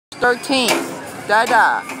13th.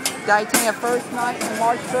 Dada. Daytona first night on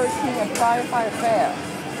March 13th at Firefighter Fair.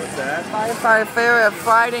 What's that? Firefighter Fair at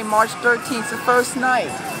Friday, March 13th, the first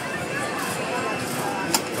night.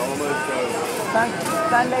 It's almost over.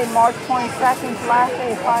 Sunday, March 22nd, last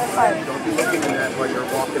day of Firefighter. Don't be looking at that while you're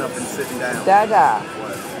walking up and sitting down. Dada.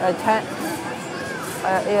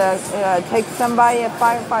 Take somebody at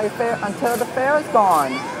Firefighter Fair until the fair is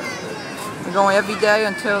gone. We're going every day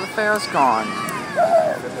until the fair is gone.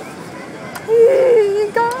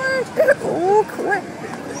 You got it. Oh, quick.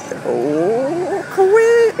 Oh,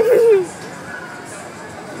 quick.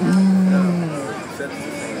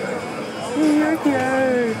 Here you go.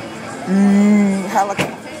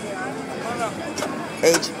 Helicopter.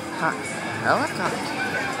 Helicopter.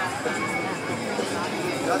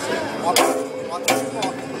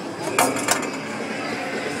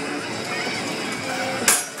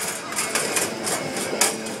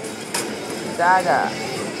 Dada.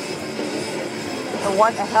 So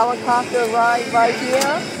want a helicopter ride right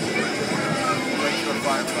here?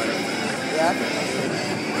 Yes.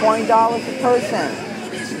 $20 a person.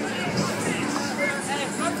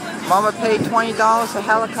 Mama paid $20 a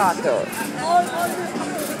helicopter.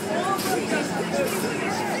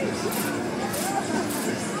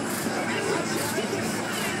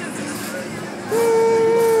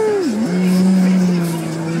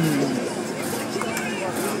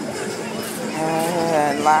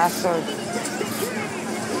 And last surgery.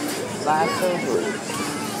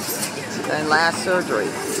 Then last surgery.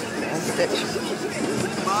 And stitch.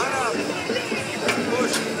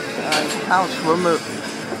 Pouch removed.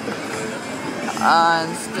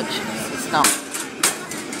 And stitch. Stump.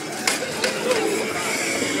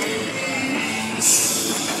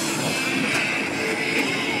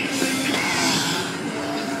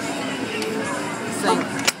 Sing.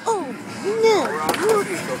 Oh, no.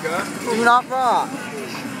 Do not rock.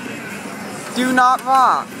 Do not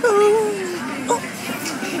rock.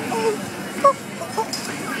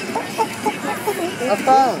 A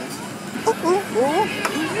phone.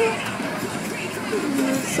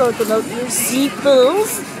 Sorting out your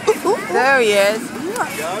seatbelts. There he is.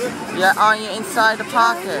 Yeah, on your inside the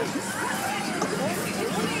pocket.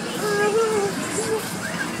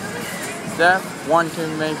 Step 1 to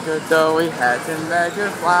make a dough, we had to measure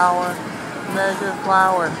flour. Measure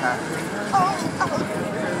flour, had to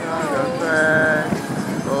measure bread.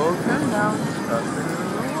 Okay, now stuff it in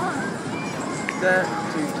the water. Step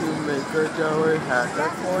 2 to make a dough, we had to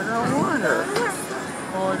pour the water.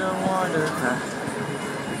 Pour the water.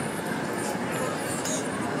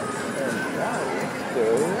 And now we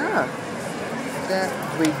stir it up. Step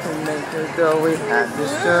 3 to make a dough, we had to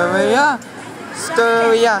stir it up.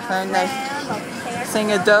 Stir it up, and they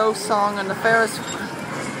sing a dough song on the Ferris.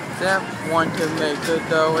 Step 1 to make the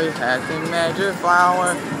dough, we had to measure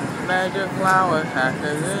flour. Measure flour, had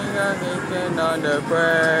to lean on the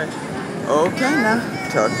bread. Okay, now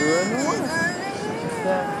tuck it in the water.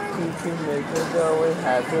 Step 2 to make the dough, we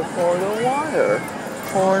had to pour the water.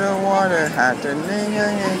 Pour the water, had to lean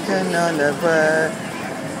on the bread.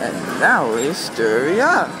 And now we stir it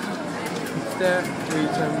up. Step 3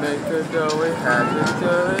 to make the dough, we had to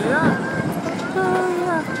stir it up. Stir it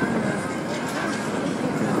up.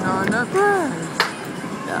 On the bread.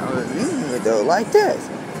 Now we're kneading the dough like this.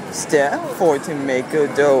 Step 4 to make a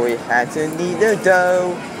dough, we had to knead the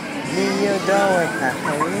dough. Knead the dough and had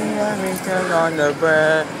to lean on the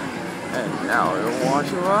bread. And now we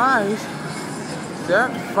wash your eyes.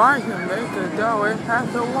 Step 5 to make the dough, we had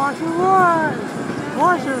to wash your eyes.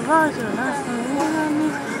 Wash your eyes and have to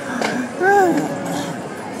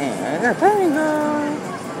and a pango.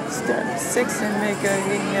 Step 6 to make a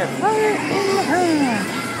linear put it in the pan.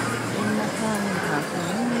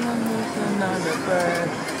 On the bread.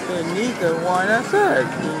 Beneath the one I said,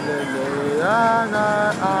 either they are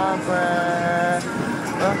not our bread.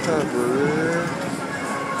 That's a good.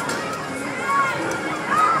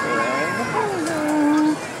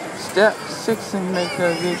 Step 6 and make a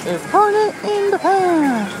leak and put it in the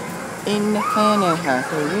pan. In the pan and have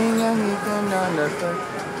to ring and you can on the bread.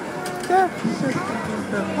 Step 6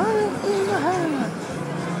 and put it in the pan.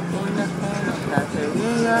 In the pan and have to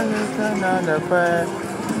ring and you can on the bread.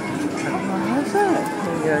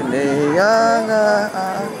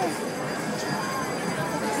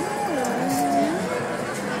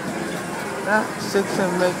 Step 6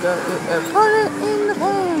 and make a leak and put it in the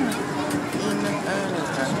pan. In the pan and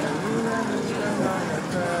have to ring and you can on the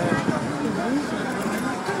bread.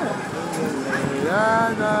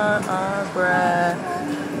 Our bread.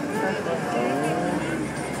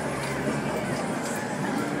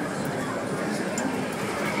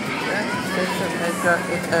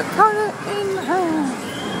 Put it in the hand.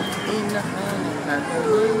 Ma'am,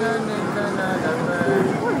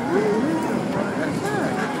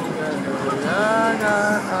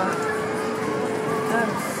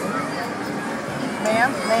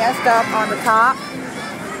 may I stop on the top?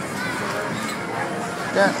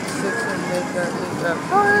 That six and make that is a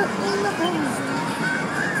part in the house.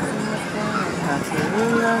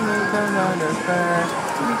 Hallelujah, make another prayer.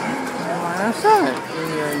 What I said,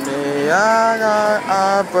 I got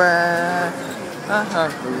a breath.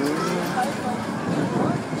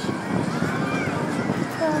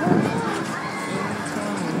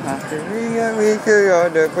 Hallelujah, we could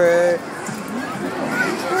on the bread.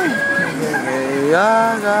 I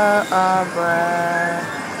got a breath.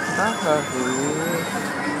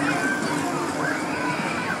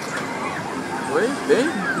 We've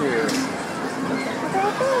been here.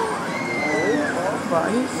 All by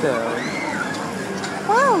yourself.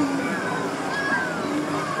 Wow.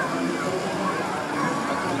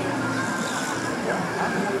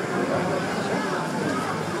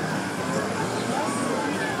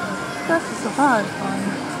 That's a hard one.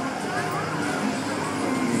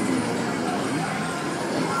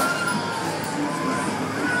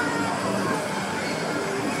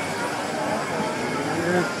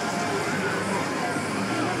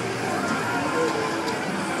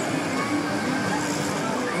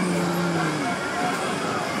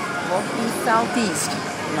 Northeast, southeast.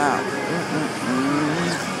 No.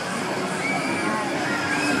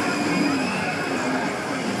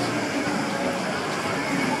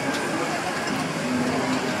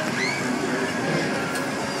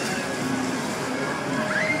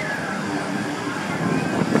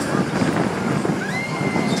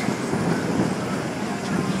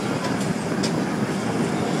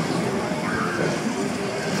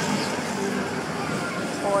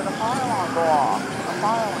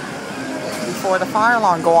 Before the fire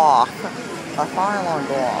alarm go off. A fire alarm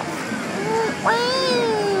go off.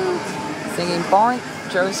 Singing point,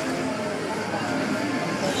 Joe's.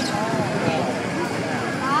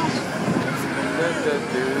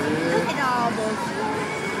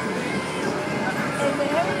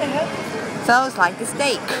 So it's like the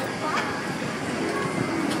steak.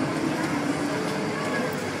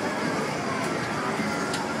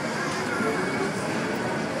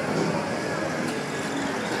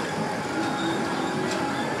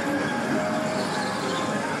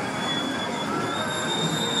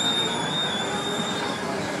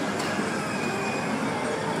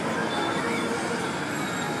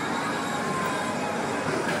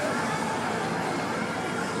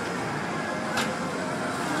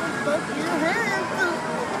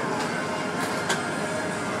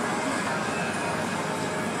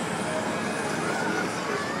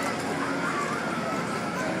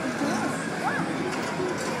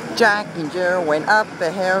 Jack and Jill went up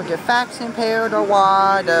the hill to fax and pail the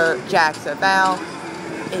water. Jack's a valve,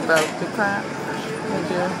 he broke the crap.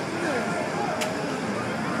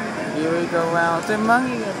 Here we go round the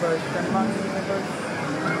monkey bush, the monkey bush.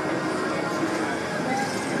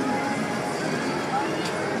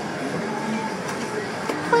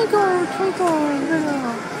 Twinkle, twinkle,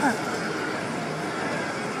 little.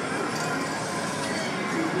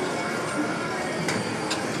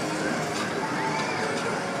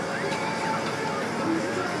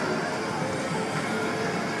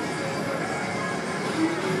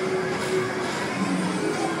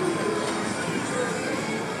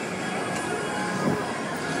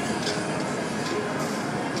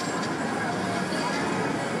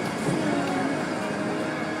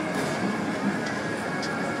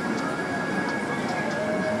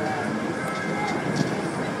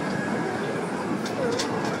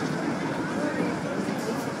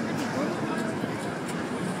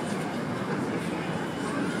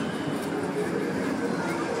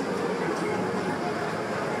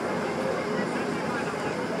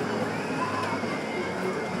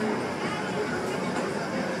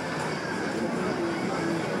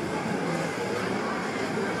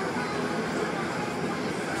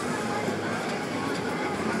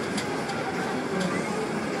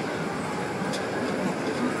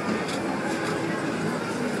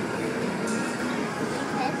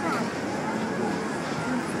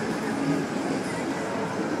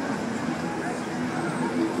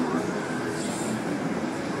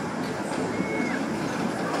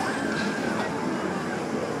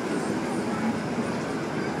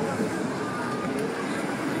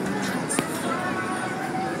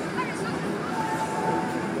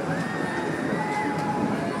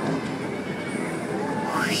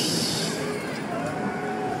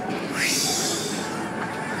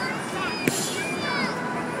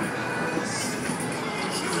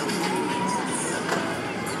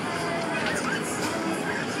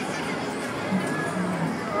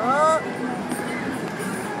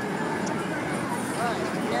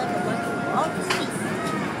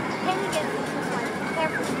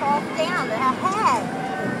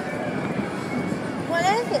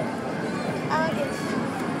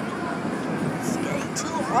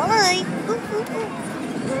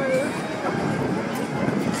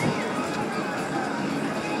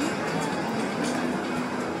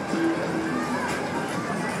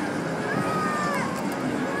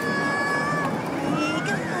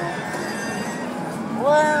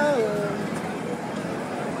 Whoa.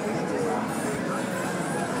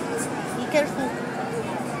 Be careful.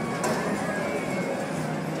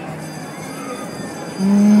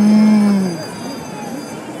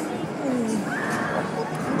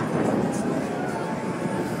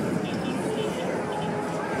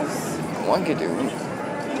 One could do.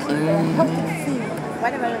 Healthy food.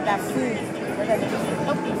 What about that food? What about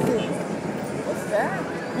healthy food? What's that?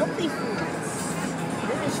 Healthy food.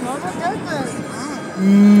 This is normal donuts.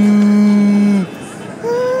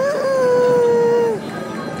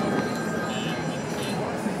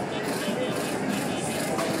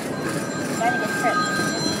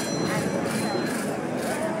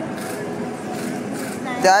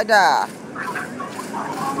 Dada.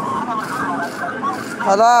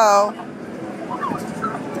 Hello.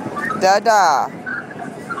 Dada.